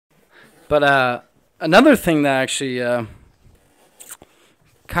But another thing that actually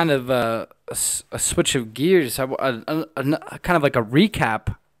kind of a switch of gears, kind of like a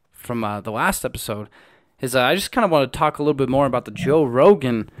recap from the last episode, is I just kind of want to talk a little bit more about the Joe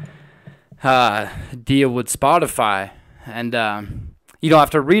Rogan deal with Spotify. And,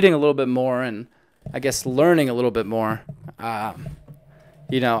 after reading a little bit more and I guess learning a little bit more, I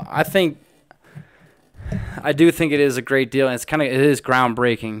do think it is a great deal, and it is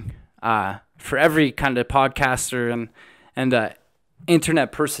groundbreaking for every kind of podcaster and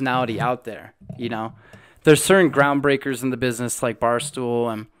internet personality out there. There's certain groundbreakers in the business like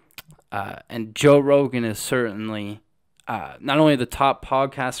Barstool, and Joe Rogan is certainly not only the top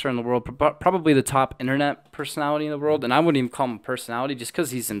podcaster in the world, but probably the top internet personality in the world. And I wouldn't even call him a personality just because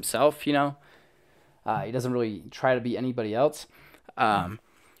he's himself. He doesn't really try to be anybody else, and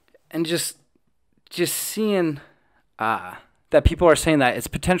just seeing that people are saying that it's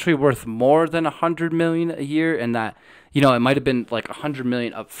potentially worth more than $100 million a year, and that it might have been like $100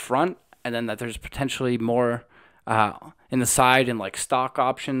 million up front, and then that there's potentially more in the side and like stock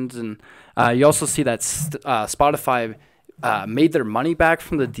options, and you also see that Spotify made their money back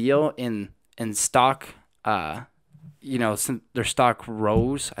from the deal in stock. Since their stock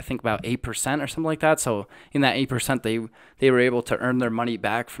rose, I think about 8% or something like that. So in that 8%, they were able to earn their money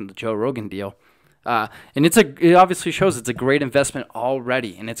back from the Joe Rogan deal. And it obviously shows it's a great investment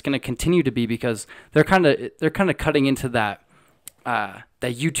already, and it's going to continue to be because they're kind of cutting into that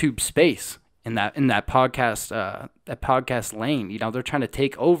YouTube space in that podcast lane. They're trying to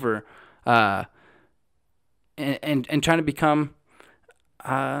take over and trying to become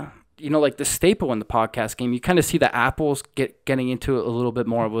like the staple in the podcast game. You kind of see that Apple's getting into it a little bit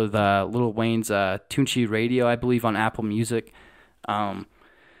more with Lil Wayne's Tunchi Radio, I believe, on Apple Music.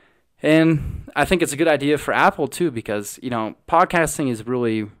 And I think it's a good idea for Apple too, because podcasting is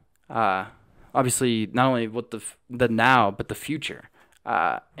really obviously not only what the now but the future,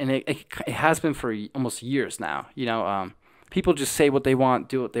 and it has been for almost years now. People just say what they want,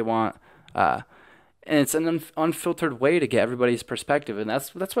 do what they want, and it's an unfiltered way to get everybody's perspective, and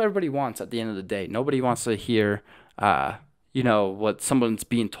that's what everybody wants at the end of the day. Nobody wants to hear what someone's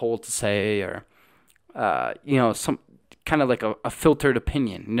being told to say, or some kind of like a filtered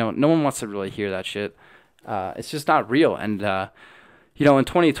opinion. No one wants to really hear that shit. It's just not real. And in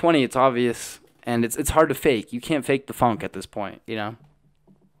 2020, it's obvious, and it's hard to fake. You can't fake the funk at this point.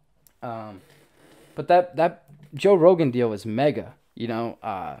 But that Joe Rogan deal was mega. They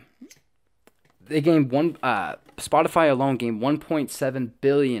gained Spotify alone gained 1.7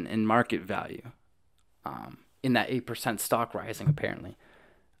 billion in market value, in that 8% stock rising apparently.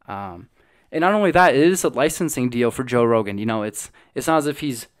 And not only that, it is a licensing deal for Joe Rogan. It's not as if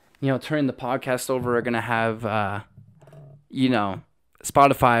he's, turning the podcast over or going to have,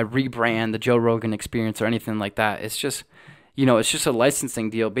 Spotify rebrand the Joe Rogan Experience or anything like that. It's just, it's a licensing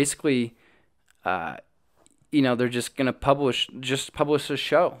deal. Basically, they're just going to publish a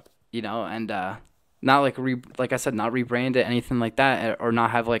show, and not like I said, not rebrand it, anything like that, or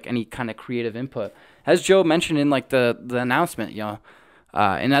not have like any kind of creative input. As Joe mentioned in like the announcement,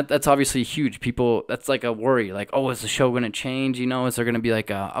 and that's obviously huge. People, that's like a worry. Like, oh, is the show going to change? Is there going to be like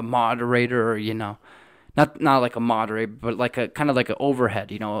a moderator, or not like a moderator, but like a kind of like an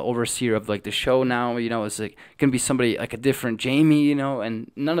overhead, an overseer of like the show now. Is it going to be somebody like a different Jamie?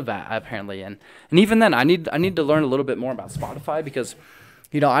 And none of that apparently. And even then, I need to learn a little bit more about Spotify, because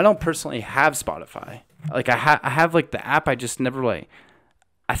I don't personally have Spotify. Like I have like the app. I just never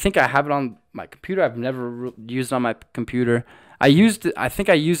I think I have it on my computer. I've never used it on my computer. I think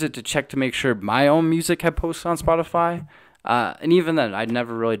I used it to check to make sure my own music had posted on Spotify. And even then, I'd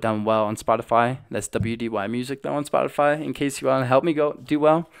never really done well on Spotify. That's WDY Music though on Spotify, in case you want to help me do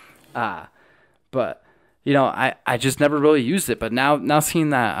well. But I just never really used it. But now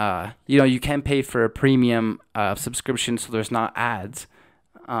seeing that you can pay for a premium subscription, so there's not ads.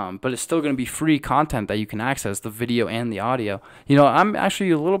 But it's still going to be free content that you can access, the video and the audio. I'm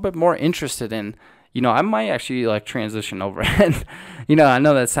actually a little bit more interested in, I might actually like transition over. And, I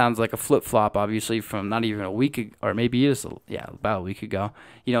know that sounds like a flip-flop, obviously, from not even a week ago, or maybe it is, about a week ago,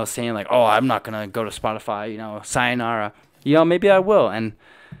 saying like, oh, I'm not going to go to Spotify, sayonara. Maybe I will. And,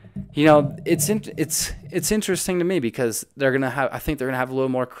 it's interesting to me, because I think they're going to have a little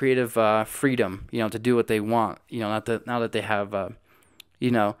more creative freedom, to do what they want, now that they have,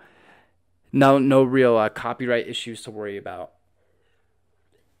 no real copyright issues to worry about.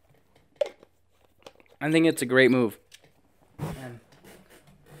 I think it's a great move.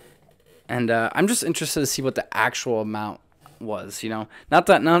 And I'm just interested to see what the actual amount was, Not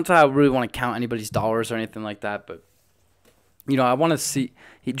that I really want to count anybody's dollars or anything like that, but I want to see.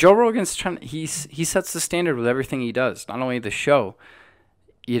 Joe Rogan's he sets the standard with everything he does. Not only the show,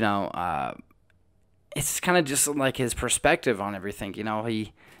 you know, it's kind of just like his perspective on everything.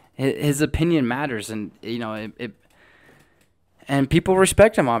 His opinion matters, and and people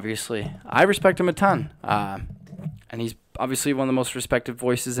respect him. Obviously, I respect him a ton. And he's obviously one of the most respected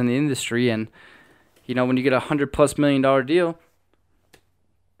voices in the industry. And when you get $100+ million deal,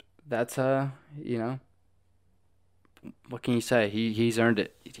 that's what can you say? He's earned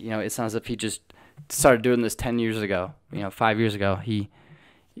it. It's not as if he just started doing this 10 years ago. 5 years ago. He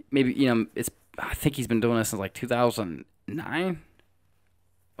maybe I think he's been doing this since like 2009,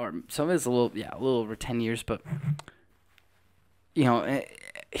 or some of it's a little over 10 years, but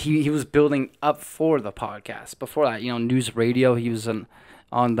he was building up for the podcast. Before that, news radio, he was on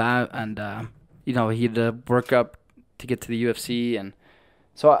that, and he had to work up to get to the UFC, and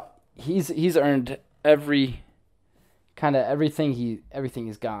so he's earned everything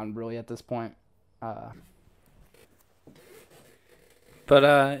he's gotten really at this point. But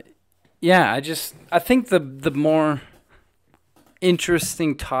I think the more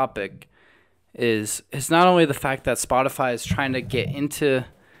interesting topic is not only the fact that Spotify is trying to get into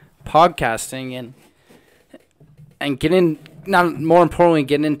podcasting and get in, not more importantly,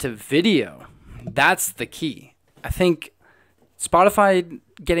 get into video. That's the key. I think Spotify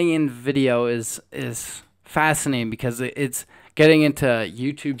getting in video is fascinating because it's getting into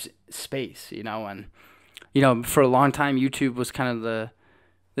YouTube's space, and for a long time YouTube was kind of the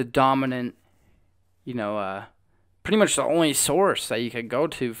dominant, pretty much the only source that you could go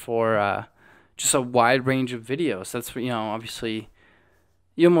to for just a wide range of videos. That's obviously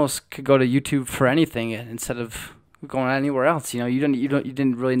you almost could go to YouTube for anything instead of going anywhere else. You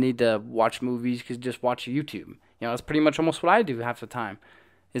didn't really need to watch movies. You could just watch YouTube. That's pretty much almost what I do half the time.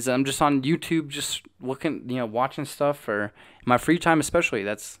 Is I'm just on YouTube, just looking, watching stuff for in my free time, especially.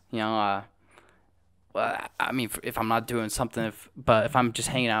 That's well, I mean, if I'm not doing something, but if I'm just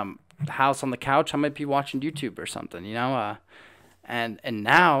hanging out at the house on the couch, I might be watching YouTube or something. And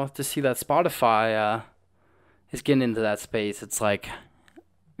now to see that Spotify is getting into that space, it's like,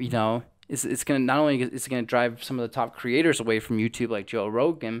 it's gonna not only is it gonna drive some of the top creators away from YouTube like Joe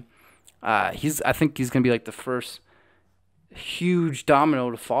Rogan. I think he's gonna be like the first huge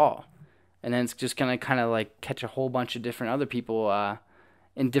domino to fall, and then it's just gonna kind of like catch a whole bunch of different other people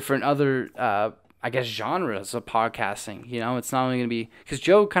in different other I guess genres of podcasting. It's not only gonna be because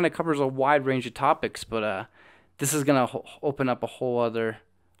Joe kind of covers a wide range of topics, but this is gonna open up a whole other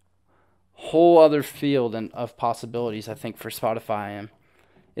field of possibilities, I think, for Spotify, and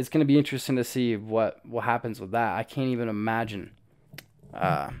it's gonna be interesting to see what happens with that. I can't even imagine,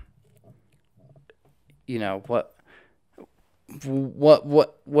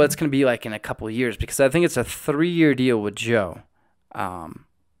 what's gonna be like in a couple of years, because I think it's a 3-year deal with Joe,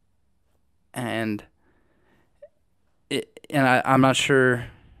 and I'm not sure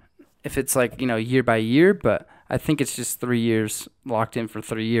if it's like year by year, but I think it's just 3 years locked in for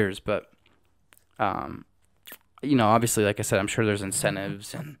 3 years. But obviously, like I said, I'm sure there's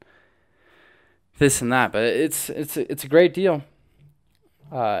incentives and this and that, but it's a great deal,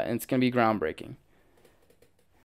 and it's gonna be groundbreaking.